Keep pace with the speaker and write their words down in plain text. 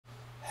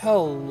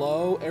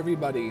Hello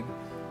everybody,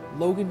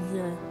 Logan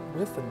here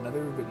with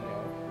another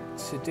video.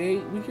 Today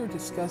we are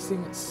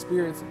discussing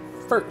Spirit's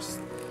first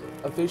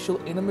official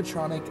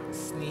animatronic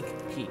sneak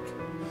peek.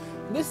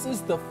 This is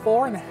the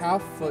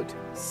 4.5-foot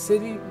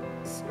sitting,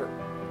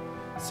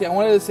 I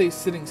wanted to say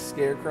sitting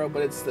Scarecrow,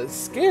 but it's the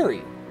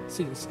scary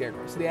sitting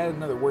Scarecrow, so they added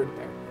another word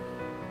there.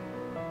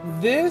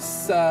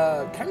 This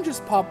kind of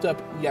just popped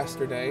up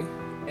yesterday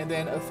and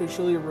then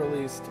officially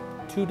released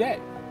today.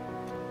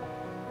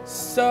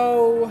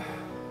 So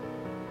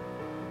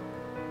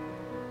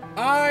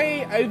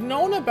I've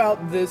known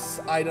about this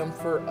item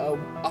for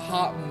a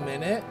hot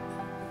minute,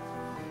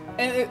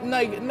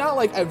 and not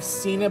like I've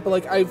seen it, but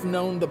like I've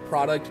known the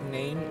product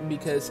name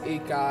because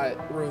it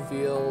got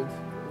revealed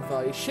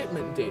via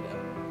shipment data,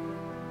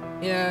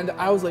 and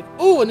I was like,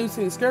 "Oh, a new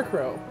City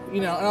Scarecrow,"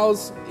 and I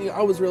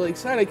was really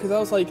excited because I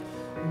was like,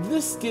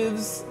 "This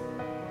gives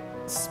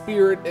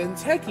Spirit and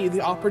Techie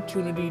the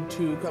opportunity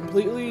to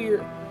completely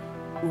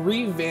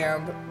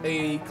revamp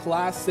a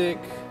classic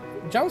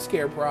jump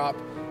scare prop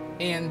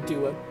and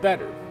do it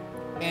better."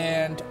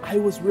 And I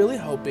was really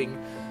hoping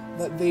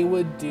that they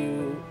would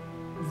do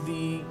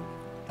the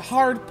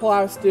hard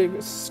plastic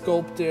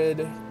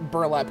sculpted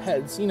burlap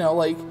heads,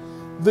 like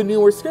the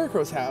newer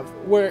Scarecrows have,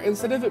 where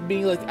instead of it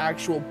being like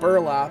actual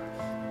burlap,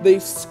 they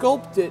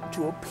sculpt it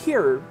to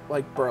appear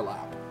like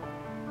burlap.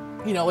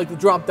 Like the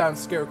drop-down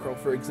Scarecrow,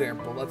 for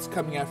example, that's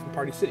coming out from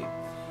Party City.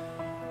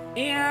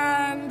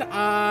 And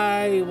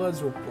I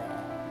was wrong.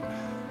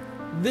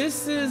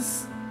 This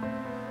is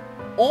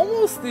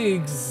almost the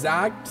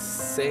exact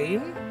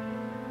same,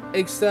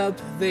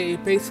 except they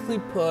basically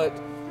put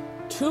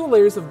 2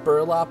 layers of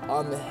burlap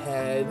on the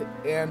head,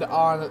 and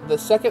on the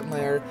second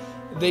layer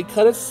they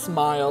cut a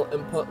smile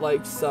and put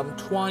like some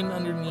twine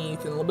underneath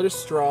and a little bit of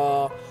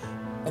straw,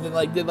 and then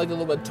did a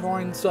little bit of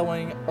twine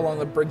sewing along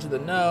the bridge of the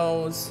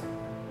nose,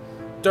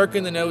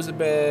 darkened the nose a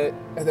bit,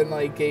 and then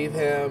gave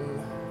him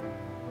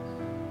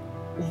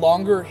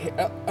longer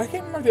hair. I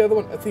can't remember if the other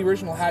one, if the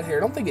original had hair. I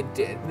don't think it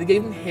did. They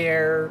gave him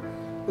hair.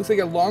 Looks like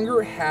a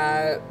longer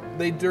hat.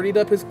 They dirtied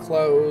up his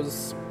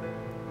clothes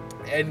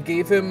and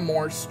gave him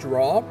more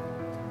straw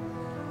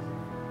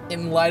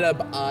and light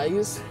up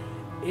eyes.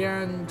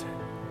 And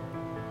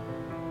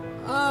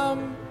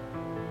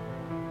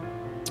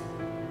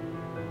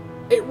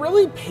it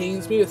really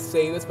pains me to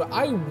say this, but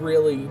I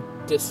really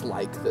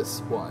dislike this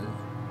one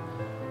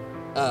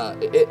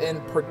in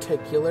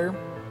particular.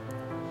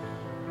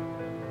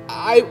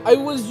 I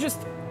was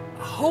just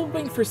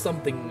hoping for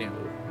something new,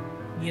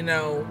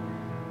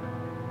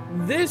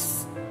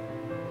 This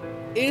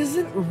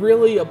isn't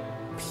really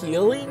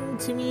appealing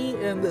to me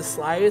in the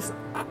slightest.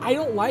 I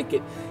don't like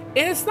it.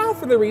 And it's not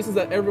for the reasons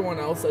that everyone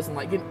else doesn't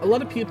like it. A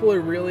lot of people are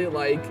really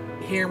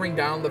hammering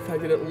down the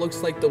fact that it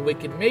looks like the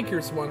Wicked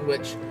Makers one,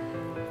 which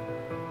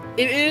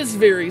it is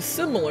very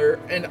similar,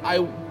 and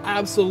I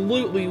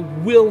absolutely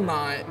will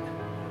not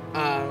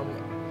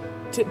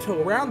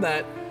tiptoe around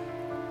that.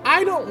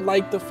 I don't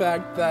like the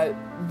fact that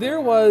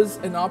there was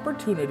an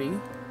opportunity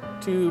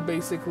to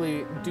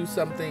basically do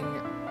something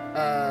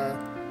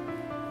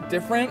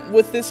different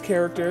with this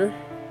character,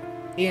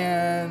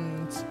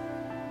 and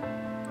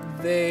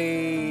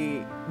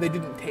they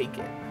didn't take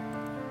it.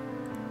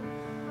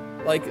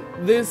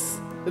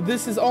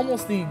 This is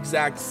almost the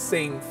exact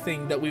same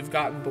thing that we've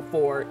gotten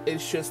before.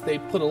 It's just they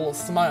put a little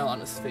smile on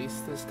his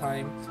face this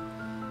time,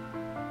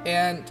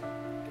 and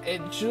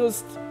it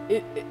just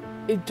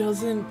it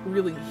doesn't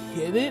really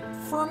hit it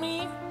for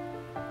me.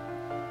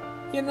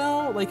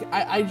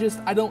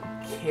 I don't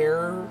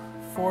care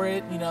for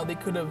it. They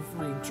could have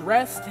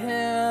redressed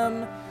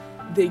him.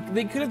 They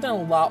could have done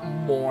a lot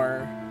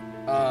more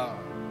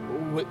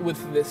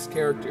with this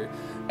character,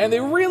 and they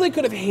really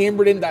could have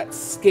hammered in that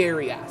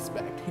scary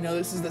aspect.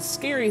 This is the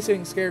scary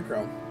sitting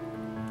Scarecrow.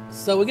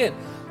 So again,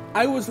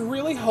 I was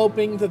really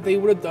hoping that they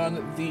would have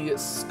done the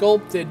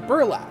sculpted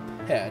burlap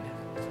head.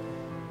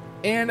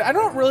 And I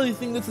don't really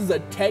think this is a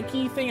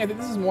techie thing. I think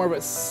this is more of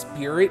a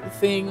Spirit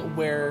thing,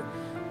 where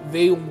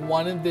they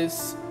wanted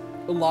this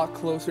a lot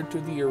closer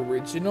to the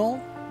original,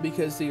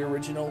 because the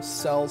original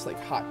sells like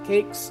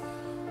hotcakes.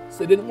 So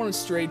they didn't want to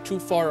stray too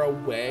far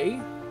away.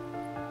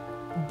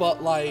 But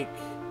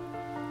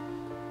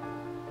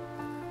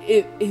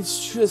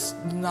it's just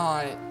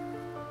not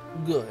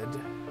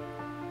good.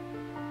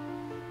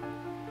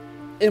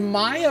 In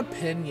my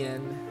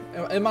opinion,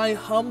 in my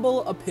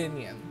humble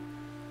opinion,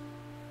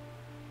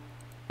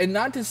 and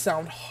not to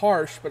sound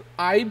harsh, but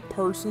I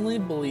personally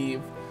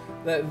believe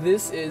that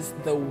this is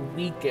the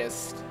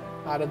weakest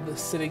out of the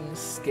sitting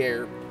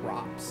scare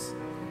props.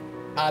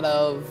 Out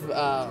of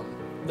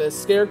the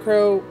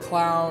Scarecrow,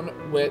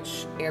 Clown,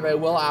 Witch, and I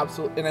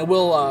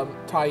will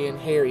tie in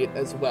Harriet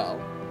as well,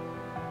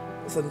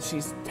 since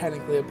she's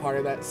technically a part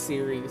of that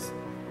series.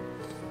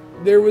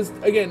 There was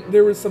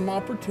some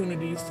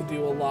opportunities to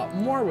do a lot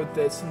more with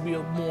this and be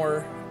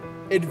more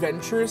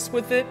adventurous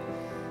with it,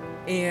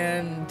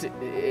 and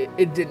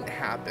it didn't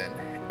happen.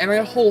 And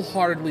I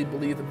wholeheartedly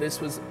believe that this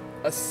was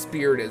a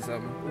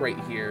Spiritism right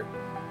here,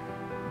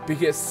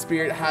 because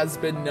Spirit has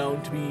been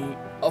known to be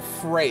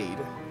afraid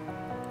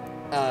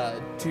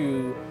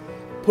to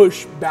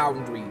push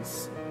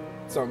boundaries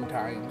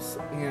sometimes,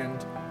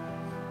 and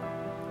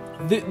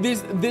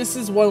this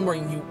is one where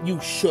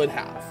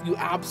you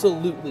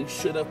absolutely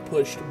should have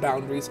pushed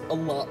boundaries a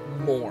lot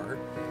more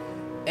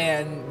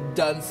and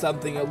done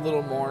something a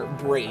little more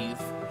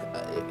brave,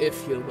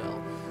 if you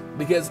will,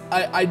 because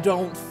I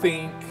don't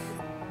think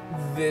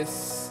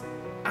this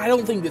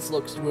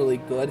looks really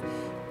good.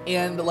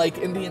 And like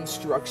in the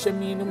instruction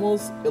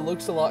manuals, it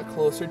looks a lot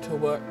closer to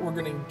what we're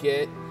gonna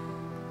get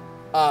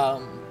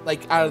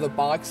like out of the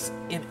box,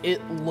 and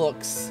it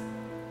looks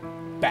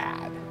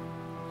bad.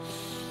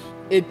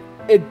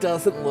 It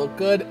doesn't look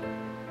good,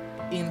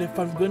 and if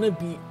I'm gonna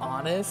be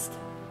honest,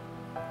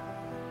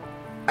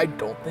 I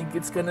don't think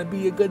it's gonna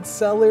be a good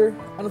seller,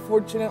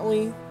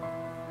 unfortunately.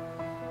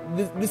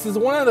 This is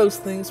one of those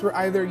things where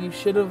either you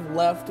should have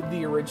left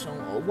the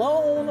original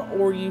alone,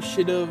 or you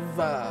should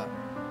have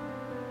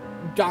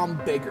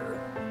gone bigger,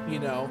 you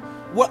know.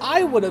 What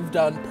I would have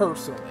done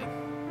personally,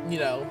 you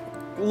know,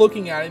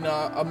 looking at it,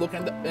 I'm looking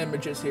at the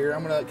images here.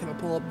 I'm gonna kind of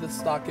pull up the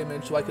stock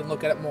image so I can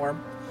look at it more.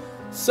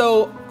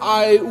 So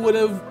I would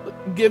have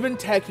given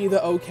Techie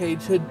the okay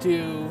to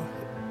do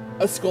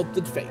a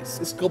sculpted face,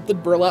 a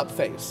sculpted burlap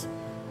face.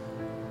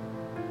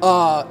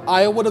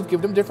 I would have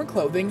given him different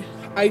clothing.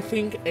 I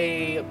think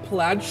a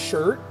plaid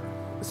shirt,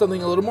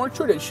 something a little more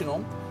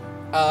traditional.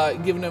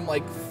 Giving him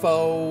like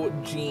faux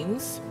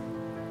jeans.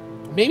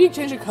 Maybe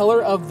change the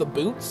color of the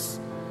boots.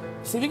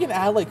 See if you can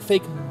add like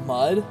fake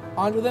mud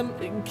onto them.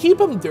 Keep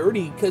them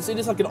dirty because it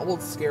is like an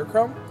old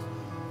Scarecrow.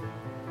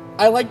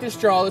 I like this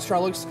straw. The straw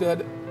looks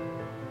good.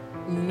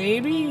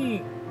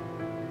 Maybe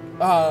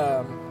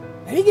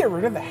get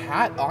rid of the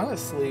hat,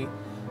 honestly,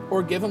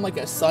 or give him like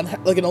a sun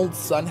hat, like an old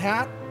sun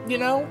hat, you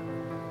know,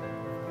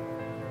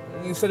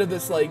 instead of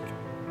this like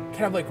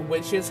kind of like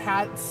witch's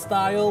hat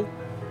style.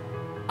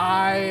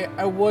 I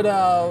would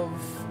have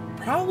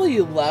probably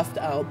left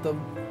out the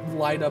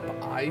light up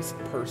eyes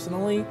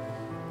personally.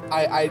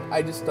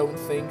 I just don't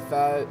think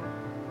that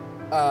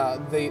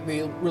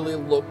they really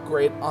look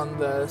great on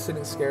the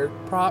sitting scare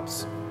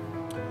props.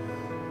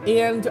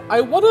 And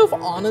I would have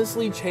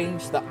honestly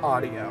changed the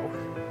audio.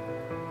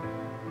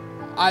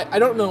 I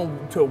don't know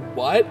to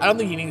what. I don't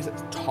think he needs to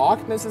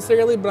talk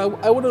necessarily,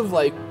 but I would have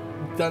like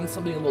done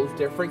something a little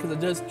different,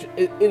 because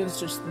it is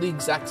just the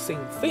exact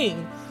same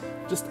thing,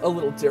 just a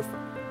little different.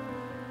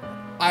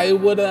 I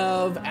would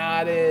have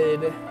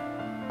added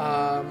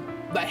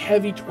that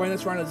heavy twine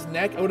that's around his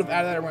neck. I would have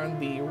added that around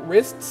the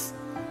wrists,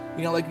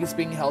 you know, like it's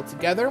being held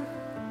together.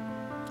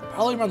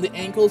 Probably around the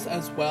ankles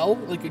as well,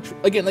 like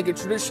like a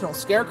traditional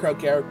Scarecrow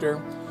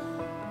character.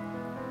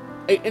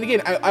 And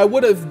again, I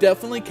would have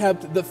definitely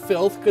kept the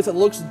filth because it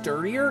looks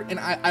dirtier, and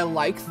I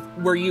like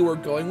where you were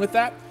going with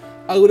that.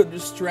 I would have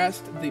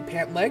distressed the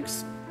pant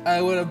legs. I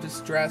would have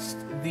distressed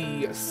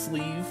the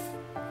sleeve,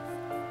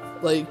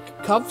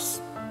 like,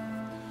 cuffs.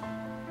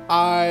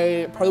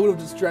 I probably would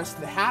have distressed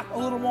the hat a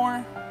little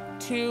more,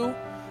 too.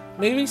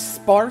 Maybe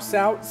sparse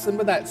out some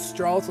of that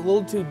straw. It's a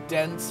little too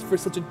dense for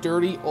such a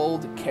dirty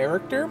old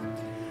character,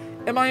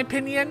 in my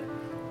opinion.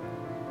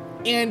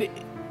 And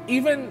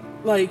even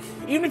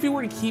if you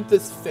were to keep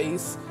this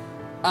face,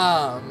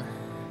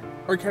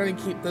 or kind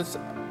of keep this,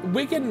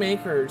 Wicked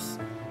Makers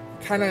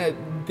kind of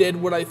did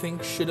what I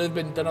think should have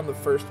been done on the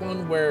first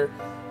one, where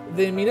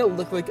they made it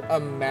look like a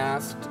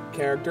masked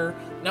character.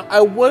 Now,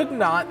 I would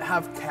not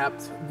have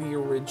kept the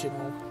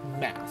original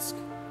mask,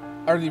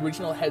 or the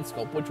original head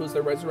sculpt, which was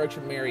the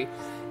Resurrection Mary,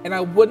 and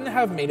I wouldn't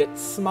have made it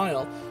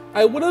smile.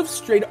 I would have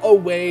strayed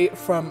away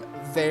from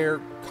their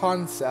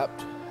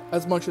concept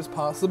as much as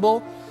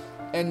possible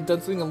and done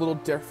something a little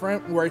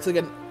different, where it's like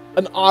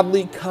an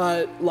oddly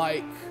cut,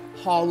 like,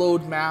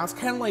 hollowed mask,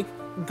 kind of like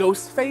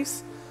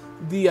Ghostface,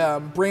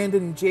 the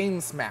Brandon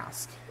James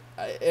mask.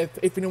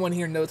 If anyone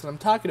here knows what I'm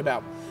talking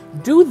about,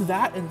 do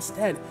that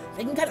instead.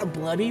 They can kind of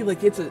bloody,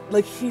 like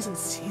he's a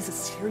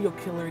serial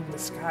killer in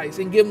disguise,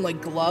 and give him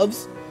like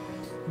gloves.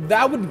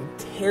 That would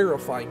be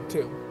terrifying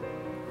too.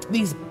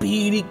 These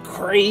beady,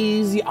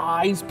 crazy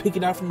eyes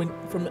peeking out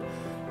from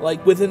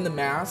like within the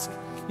mask.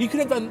 You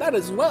could have done that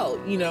as well.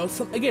 You know,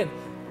 again,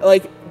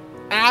 like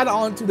add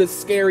on to the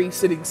scary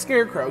sitting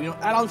Scarecrow. You know,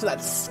 add on to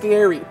that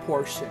scary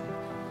portion.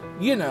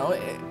 You know.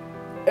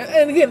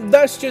 And again,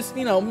 that's just,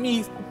 you know,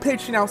 me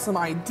pitching out some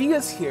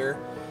ideas here.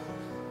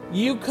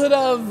 You could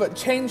have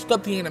changed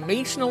up the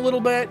animation a little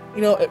bit.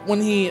 You know,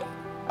 when he,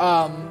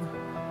 or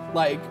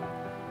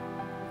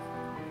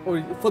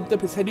he flipped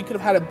up his head, you could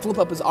have had him flip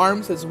up his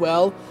arms as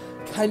well.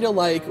 Kind of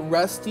like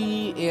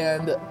Rusty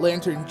and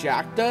Lantern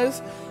Jack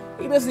does.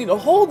 He doesn't need to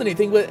hold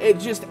anything, but it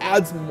just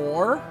adds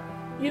more,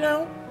 you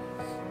know?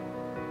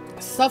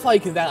 Stuff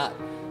like that.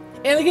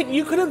 And again,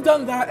 you could have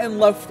done that and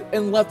left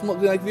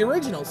like the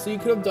original. So you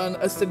could have done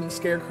a sitting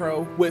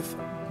Scarecrow with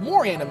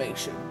more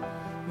animation.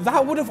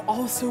 That would have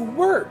also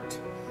worked.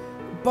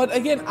 But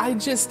again, I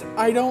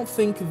don't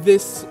think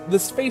this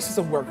face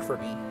doesn't work for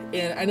me.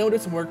 And I know it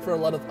doesn't work for a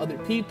lot of other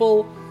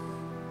people.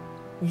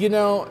 You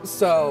know,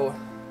 so...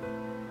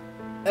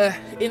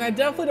 and I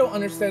definitely don't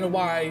understand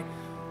why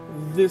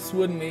this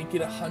would make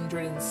it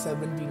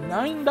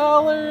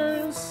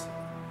 $179.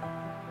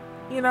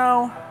 You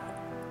know,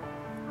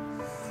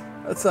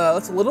 that's a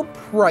little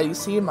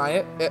pricey in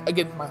my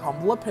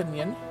humble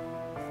opinion.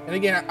 And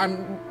again,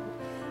 I'm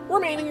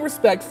remaining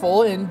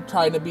respectful and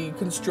trying to be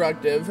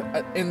constructive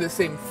in the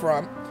same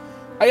front.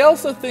 I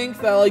also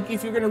think that, like,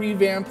 if you're gonna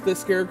revamp the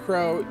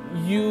Scarecrow,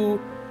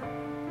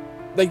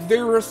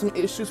 there were some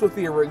issues with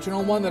the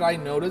original one that I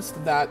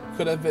noticed that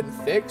could have been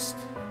fixed.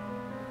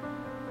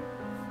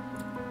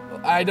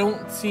 I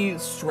don't see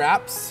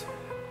straps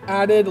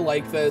added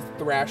like the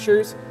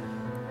Thrashers.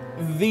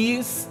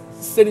 These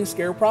sitting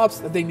scare props,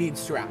 they need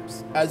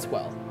straps as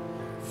well.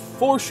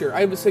 For sure.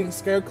 I have a sitting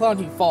Scarecrow and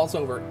he falls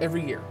over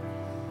every year.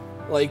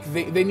 Like,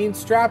 they need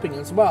strapping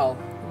as well.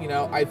 You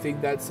know, I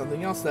think that's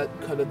something else that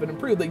could have been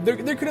improved. Like, there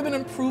could have been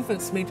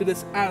improvements made to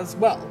this as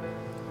well.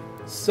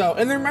 So,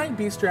 and there might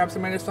be straps. I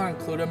might just not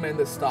include them in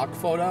the stock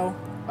photo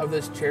of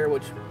this chair,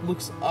 which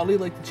looks oddly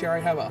like the chair I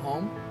have at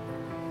home.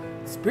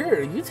 Spirit,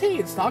 are you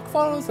taking stock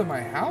photos of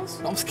my house?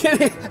 No, I'm just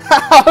kidding.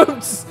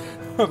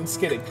 I'm just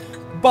kidding.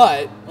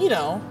 But, you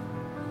know,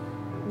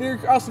 there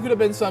also could have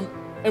been some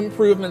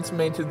improvements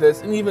made to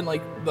this, and even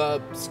like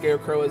the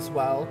Scarecrow as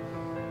well,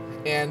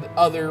 and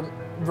other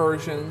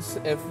versions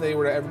if they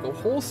were to ever go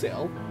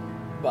wholesale.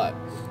 But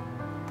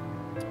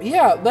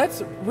yeah,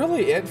 that's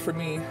really it for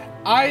me.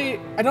 I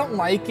don't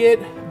like it,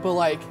 but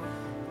like,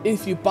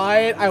 if you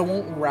buy it, I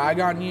won't rag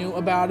on you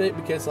about it,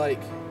 because,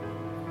 like,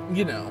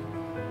 you know,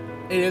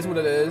 it is what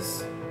it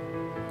is.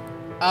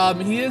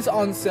 He is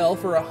on sale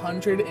for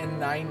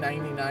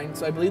 $109.99,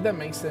 so I believe that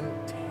makes him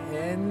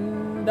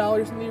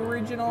 $10 in the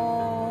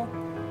original.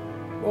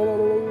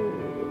 Whoa.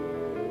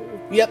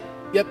 Yep,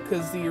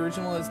 because the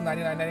original is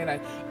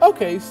 $99.99.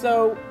 Okay,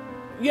 so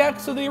yeah,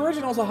 so the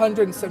original is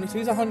 $170, so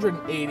he's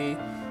 $180.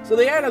 So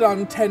they added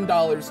on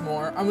 $10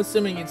 more. I'm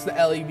assuming it's the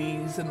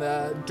LEDs and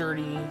the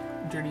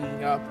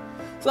dirtying up.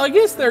 So I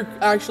guess they're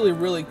actually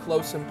really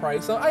close in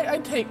price. So I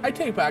take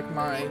back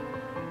my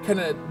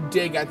kind of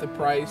dig at the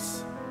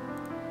price.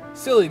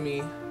 Silly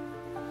me.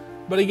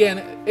 But again,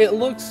 it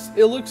looks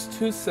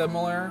too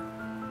similar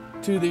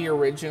to the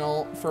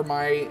original for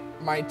my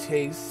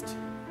taste.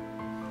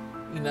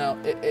 You know,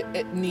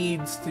 it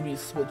needs to be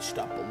switched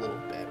up a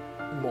little bit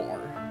more.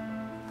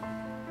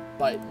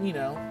 But, you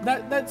know,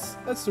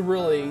 that's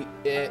really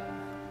it.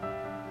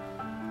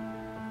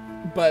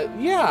 But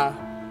yeah,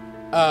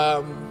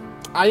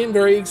 I am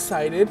very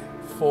excited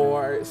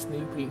for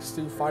sneak peeks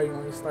to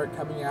finally start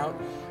coming out.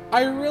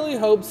 I really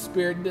hope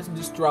Spirit doesn't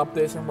just drop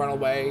this and run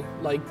away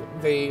like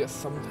they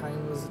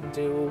sometimes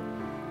do.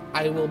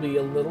 I will be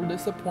a little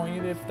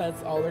disappointed if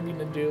that's all they're going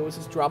to do is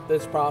just drop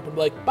this prop and be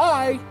like,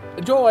 bye,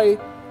 enjoy.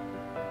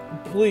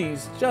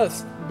 Please,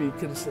 just be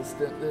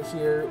consistent this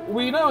year.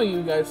 We know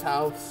you guys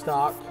have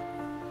stock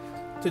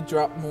to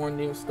drop more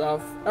new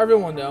stuff.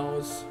 Everyone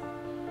knows.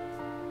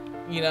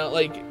 You know,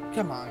 like,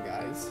 come on,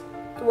 guys.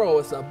 Throw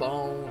us a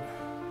bone.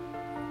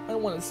 I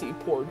want to see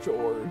poor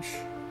George.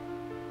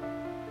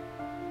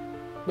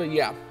 But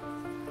yeah,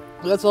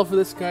 that's all for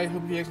this guy.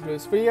 Hope you guys enjoyed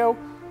this video.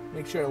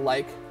 Make sure to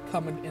like,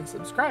 comment, and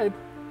subscribe.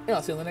 And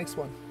I'll see you in the next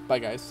one. Bye,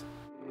 guys.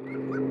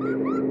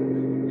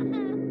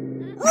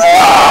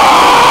 Ah!